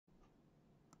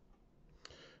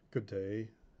Good day.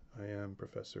 I am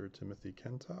Professor Timothy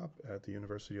Kentop at the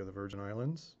University of the Virgin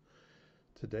Islands.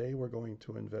 Today we're going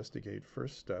to investigate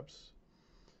first steps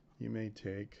you may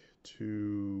take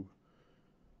to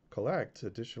collect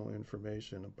additional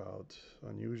information about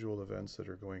unusual events that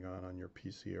are going on your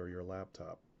PC or your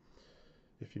laptop.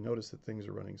 If you notice that things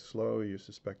are running slow, you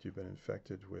suspect you've been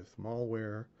infected with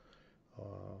malware,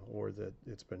 or that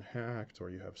it's been hacked, or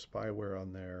you have spyware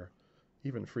on there.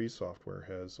 Even free software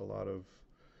has a lot of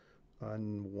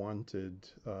unwanted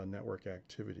network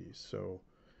activities. So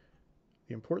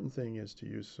the important thing is to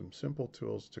use some simple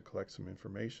tools to collect some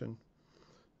information,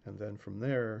 and then from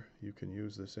there you can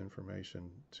use this information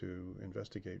to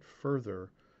investigate further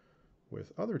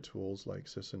with other tools like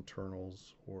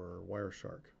Sysinternals or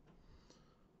Wireshark.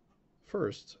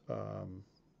 First,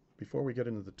 before we get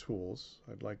into the tools,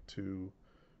 I'd like to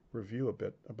review a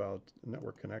bit about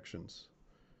network connections.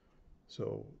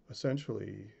 So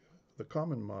essentially, the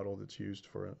common model that's used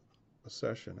for a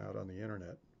session out on the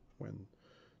internet when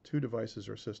two devices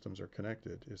or systems are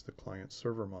connected is the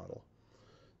client-server model.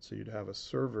 So you'd have a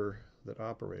server that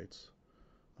operates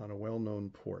on a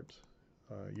well-known port,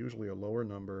 usually a lower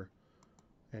number,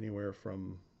 anywhere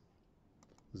from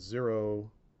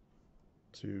 0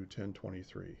 to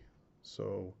 1023.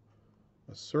 So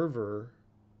a server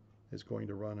is going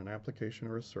to run an application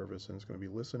or a service, and it's going to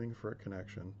be listening for a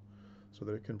connection so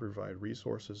that it can provide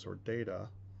resources or data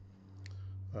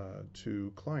to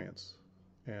clients.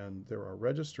 And there are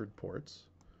registered ports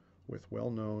with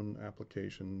well-known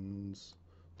applications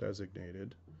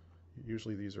designated.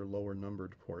 Usually these are lower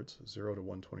numbered ports, 0 to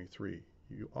 123.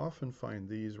 You often find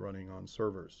these running on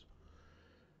servers.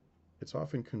 It's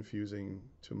often confusing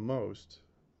to most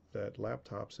that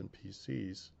laptops and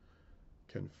PCs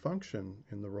can function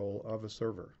in the role of a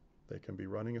server. They can be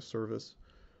running a service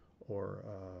or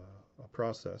a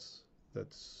process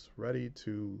that's ready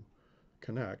to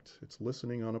connect. It's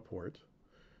listening on a port,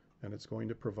 and it's going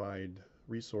to provide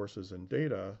resources and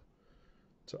data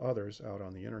to others out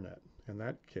on the internet. In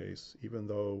that case, even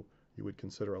though you would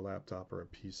consider a laptop or a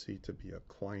PC to be a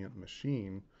client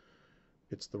machine,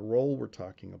 it's the role we're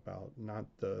talking about, not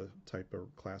the type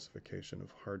of classification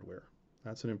of hardware.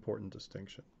 That's an important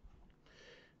distinction.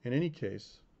 In any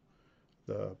case,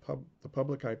 the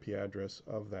public IP address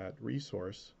of that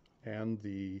resource and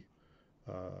the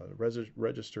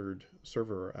registered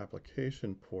server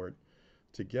application port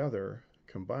together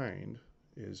combined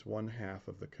is 1/2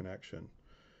 of the connection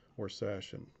or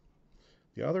session.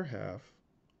 The other half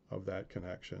of that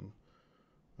connection,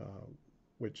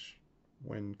 which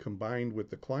when combined with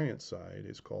the client side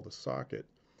is called a socket,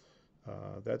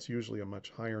 that's usually a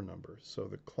much higher number. So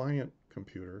the client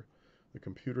computer, the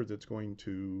computer that's going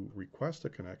to request a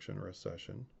connection or a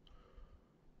session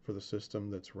for the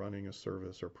system that's running a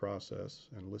service or process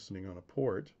and listening on a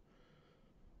port,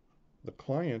 the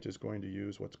client is going to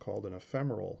use what's called an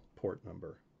ephemeral port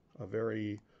number, a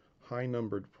very high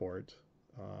numbered port.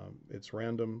 It's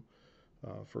random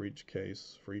for each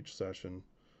case, for each session,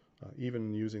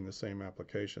 even using the same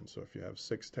application. So if you have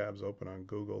 6 tabs open on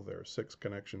Google, there are 6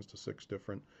 connections to 6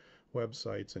 different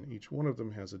websites, and each one of them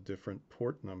has a different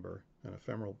port number, an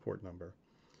ephemeral port number.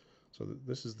 So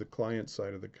this is the client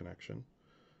side of the connection.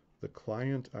 The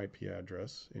client IP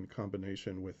address in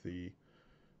combination with the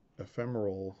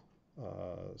ephemeral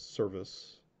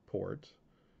service port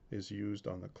is used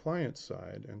on the client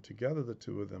side, and together the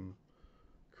two of them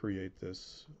create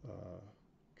this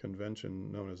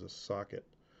convention known as a socket.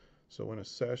 So when a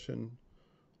session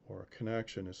or a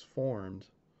connection is formed,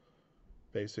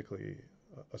 basically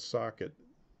a socket,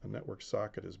 a network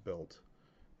socket is built.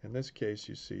 In this case,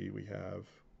 you see we have,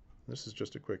 this is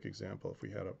just a quick example, if we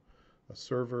had a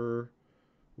server,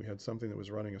 we had something that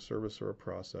was running a service or a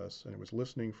process, and it was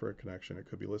listening for a connection. It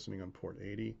could be listening on port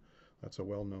 80. That's a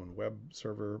well-known web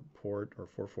server port, or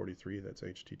 443, that's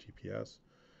HTTPS.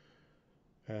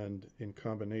 And in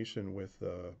combination with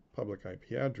the public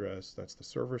IP address, that's the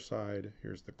server side,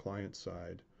 here's the client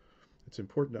side. It's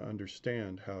important to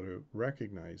understand how to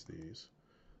recognize these.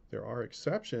 There are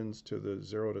exceptions to the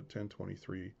 0 to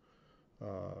 1023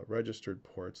 registered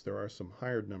ports. There are some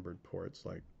higher numbered ports,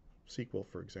 like SQL,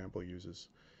 for example, uses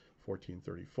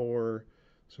 1434.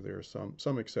 So there are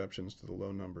some exceptions to the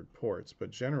low numbered ports, but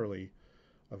generally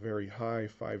a very high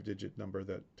 5-digit number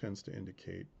that tends to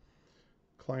indicate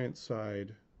client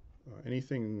side.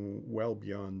 Anything well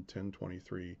beyond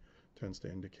 1023 tends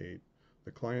to indicate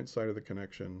the client side of the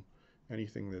connection.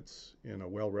 Anything that's in a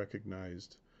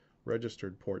well-recognized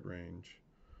registered port range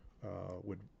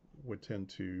would tend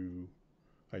to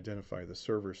identify the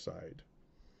server side.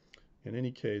 In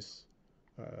any case,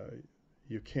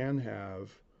 you can have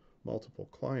multiple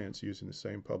clients using the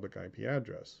same public IP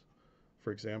address.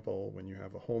 For example, when you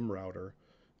have a home router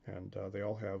and they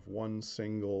all have one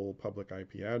single public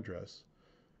IP address,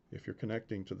 if you're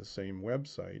connecting to the same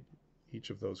website, each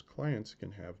of those clients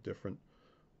can have different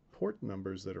port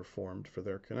numbers that are formed for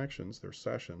their connections, their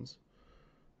sessions,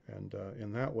 and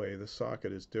in that way the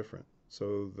socket is different.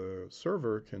 So the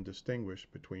server can distinguish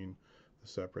between the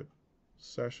separate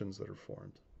sessions that are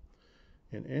formed.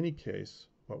 In any case,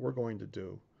 what we're going to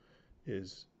do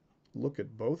is look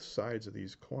at both sides of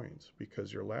these coins,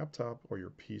 because your laptop or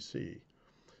your PC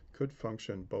could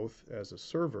function both as a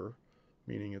server,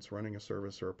 meaning it's running a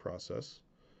service or a process,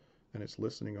 and it's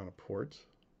listening on a port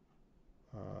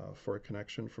for a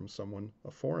connection from someone,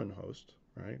 a foreign host,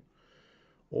 right?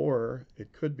 Or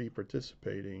it could be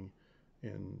participating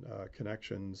in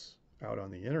connections out on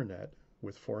the internet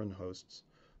with foreign hosts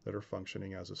that are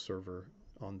functioning as a server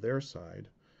on their side,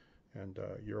 and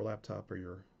your laptop or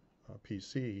your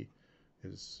PC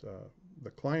is the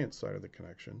client side of the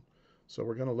connection. So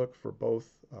we're going to look for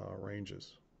both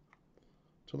ranges.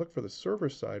 To look for the server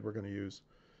side, we're going to use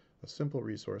a simple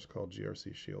resource called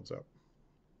GRC ShieldsUP.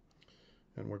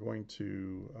 And we're going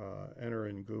to enter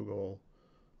in Google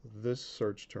this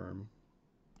search term,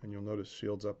 and you'll notice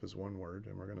ShieldsUP is one word,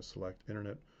 and we're going to select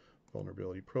Internet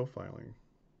Vulnerability Profiling.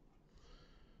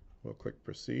 We'll click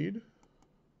Proceed.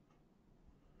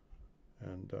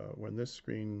 And when this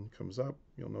screen comes up,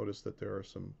 you'll notice that there are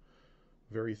some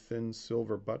very thin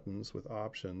silver buttons with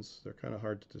options. They're kind of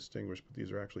hard to distinguish, but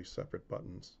these are actually separate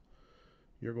buttons.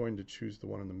 You're going to choose the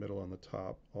one in the middle on the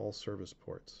top, All Service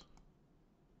Ports.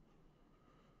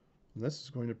 And this is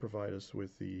going to provide us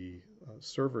with the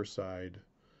server side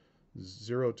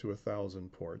 0 to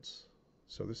 1,000 ports.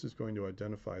 So this is going to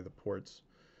identify the ports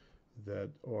that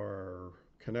are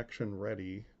connection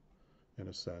ready in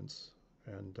a sense.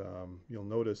 And you'll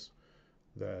notice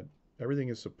that everything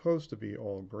is supposed to be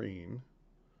all green.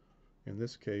 In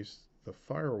this case, the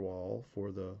firewall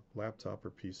for the laptop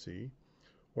or PC,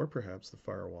 or perhaps the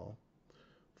firewall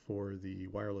for the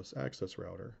wireless access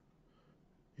router,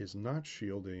 is not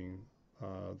shielding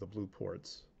the blue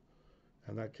ports.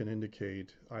 And that can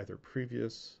indicate either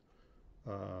previous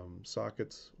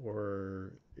sockets,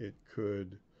 or it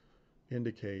could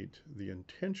indicate the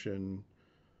intention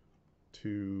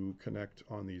to connect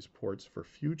on these ports for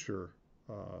future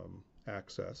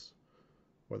access,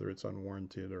 whether it's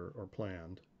unwarranted or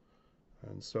planned.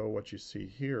 And so what you see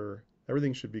here,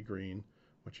 everything should be green.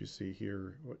 What you see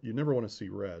here, you never want to see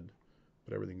red,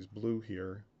 but everything's blue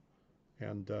here.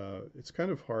 And it's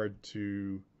kind of hard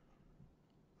to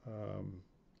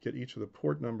get each of the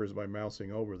port numbers by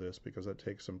mousing over this, because that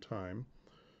takes some time.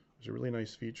 There's a really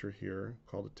nice feature here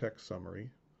called a text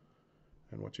summary.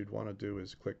 And what you'd want to do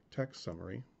is click Text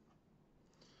Summary,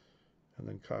 and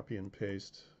then copy and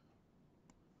paste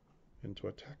into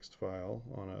a text file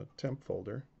on a temp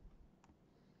folder.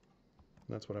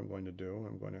 And that's what I'm going to do.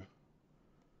 I'm going to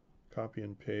copy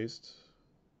and paste,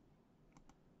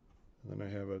 and then I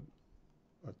have a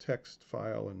text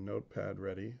file in Notepad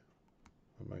ready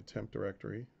on my temp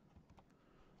directory.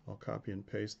 I'll copy and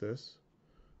paste this.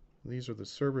 These are the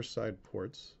server-side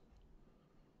ports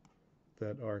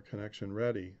that are connection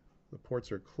ready. The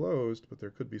ports are closed, but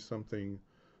there could be something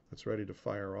that's ready to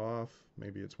fire off.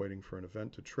 Maybe it's waiting for an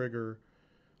event to trigger.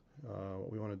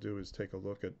 What we want to do is take a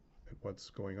look at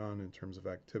what's going on in terms of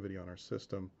activity on our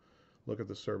system, look at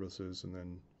the services, and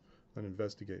then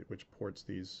investigate which ports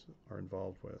these are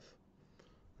involved with.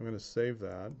 I'm going to save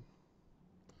that.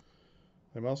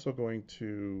 I'm also going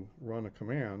to run a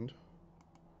command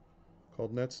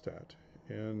called Netstat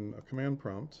in a command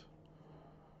prompt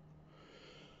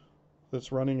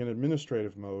that's running in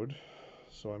administrative mode.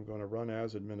 So I'm going to run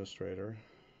as administrator,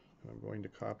 and I'm going to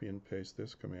copy and paste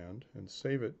this command and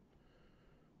save it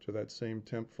to that same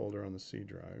temp folder on the C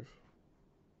drive.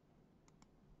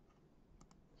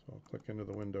 So I'll click into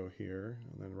the window here,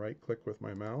 and then right click with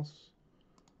my mouse.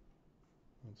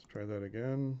 Let's try that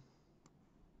again.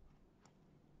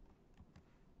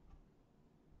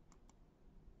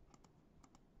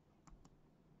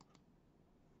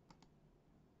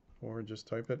 Or just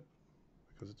type it,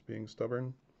 because it's being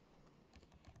stubborn.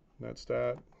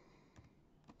 Netstat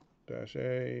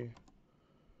 -A, and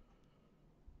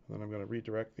then I'm going to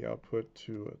redirect the output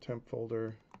to a temp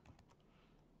folder,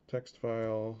 text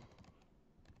file.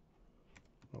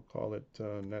 I'll call it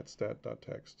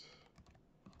netstat.txt.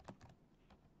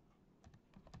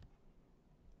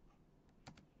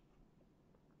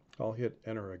 I'll hit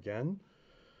enter again.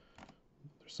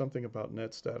 There's something about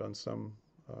Netstat on some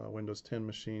Windows 10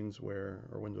 machines or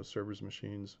Windows Servers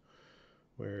machines,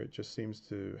 where it just seems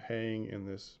to hang in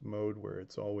this mode where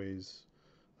it's always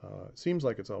It seems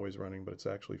like it's always running, but it's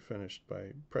actually finished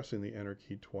by pressing the Enter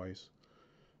key twice.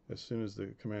 As soon as the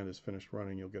command is finished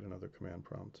running, you'll get another command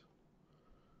prompt.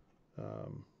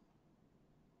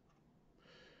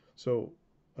 So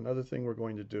another thing we're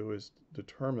going to do is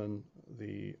determine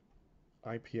the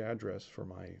IP address for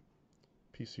my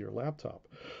PC or laptop.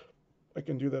 I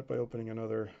can do that by opening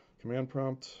another command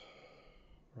prompt,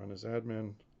 run as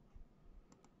admin,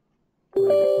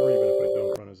 or even if I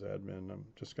don't run as admin, I'm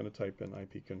just going to type in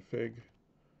ipconfig,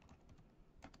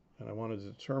 and I want to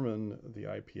determine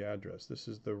the IP address. This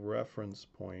is the reference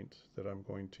point that I'm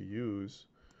going to use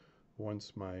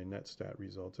once my Netstat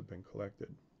results have been collected.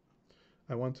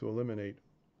 I want to eliminate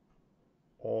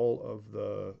all of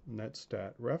the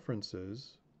Netstat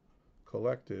references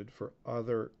collected for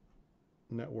other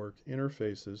network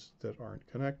interfaces that aren't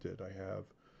connected. I have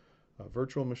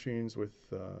virtual machines with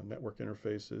network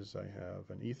interfaces. I have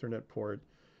an Ethernet port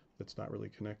that's not really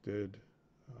connected.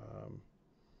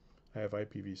 I have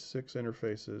IPv6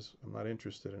 interfaces. I'm not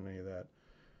interested in any of that.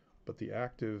 But the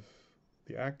active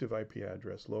IP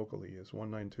address locally is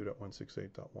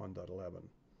 192.168.1.11.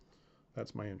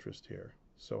 That's my interest here.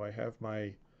 So I have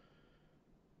my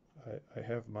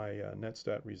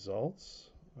Netstat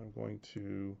results. I'm going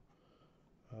to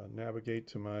navigate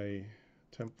to my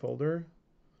temp folder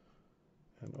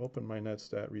and open my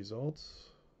Netstat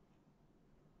results.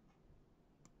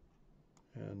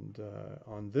 And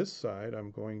on this side,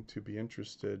 I'm going to be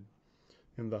interested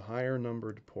in the higher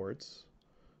numbered ports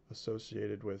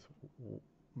associated with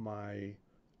my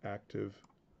active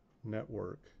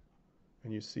network.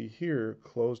 And you see here,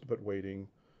 closed but waiting.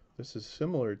 This is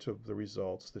similar to the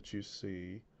results that you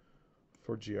see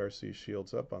for GRC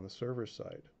ShieldsUP on the server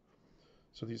side.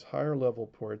 So these higher level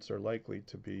ports are likely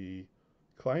to be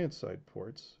client-side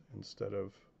ports instead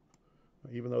of,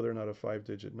 even though they're not a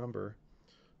 5-digit number,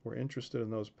 we're interested in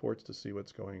those ports to see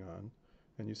what's going on.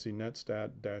 And you see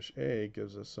Netstat-A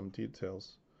gives us some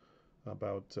details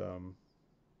about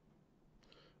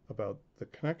the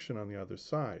connection on the other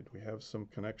side. We have some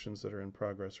connections that are in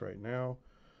progress right now.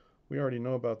 We already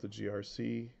know about the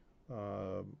GRC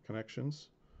connections,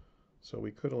 so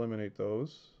we could eliminate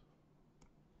those.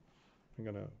 I'm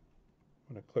gonna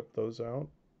clip those out.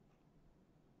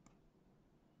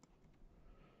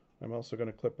 I'm also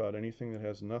going to clip out anything that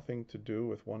has nothing to do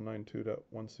with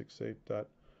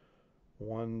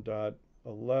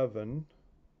 192.168.1.11.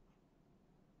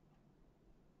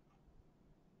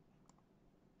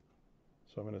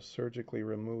 So I'm going to surgically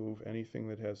remove anything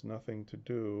that has nothing to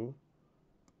do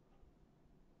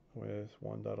with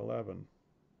 1.11.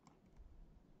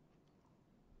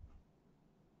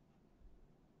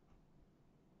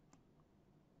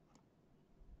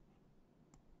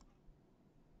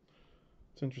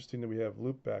 It's interesting that we have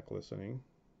loopback listening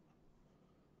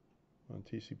on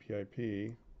TCP/IP.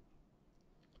 I'd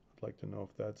like to know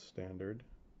if that's standard.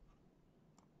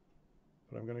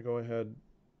 But I'm going to go ahead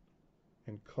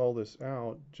and call this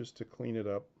out just to clean it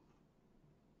up.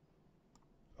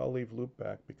 I'll leave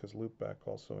loopback because loopback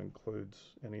also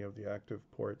includes any of the active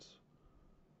ports.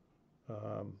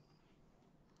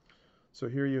 So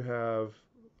here you have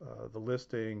the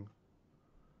listing,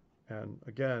 and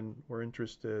again, we're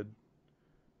interested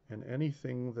in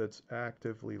anything that's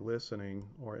actively listening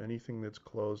or anything that's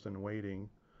closed and waiting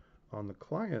on the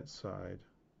client side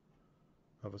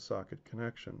of a socket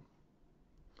connection.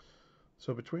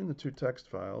 So between the two text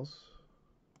files,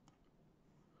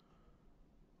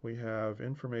 we have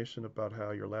information about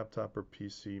how your laptop or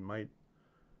PC might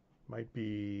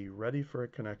be ready for a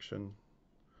connection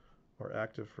or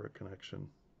active for a connection,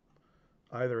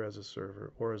 either as a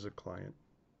server or as a client.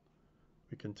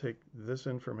 We can take this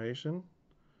information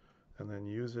and then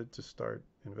use it to start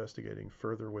investigating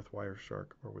further with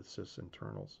Wireshark or with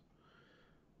Sysinternals.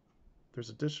 There's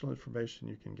additional information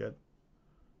you can get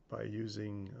by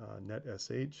using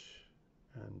NetSH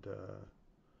and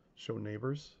show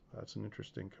neighbors. That's an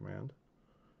interesting command.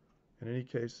 In any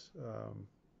case,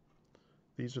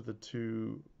 these are the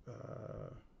two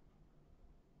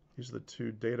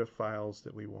data files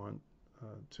that we want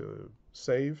to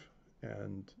save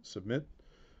and submit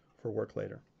for work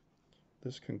later.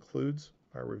 This concludes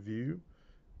our review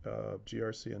of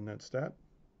GRC and Netstat.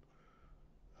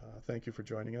 Thank you for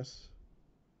joining us.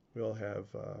 We'll have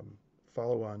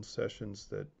follow-on sessions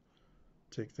that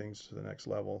take things to the next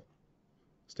level.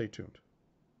 Stay tuned.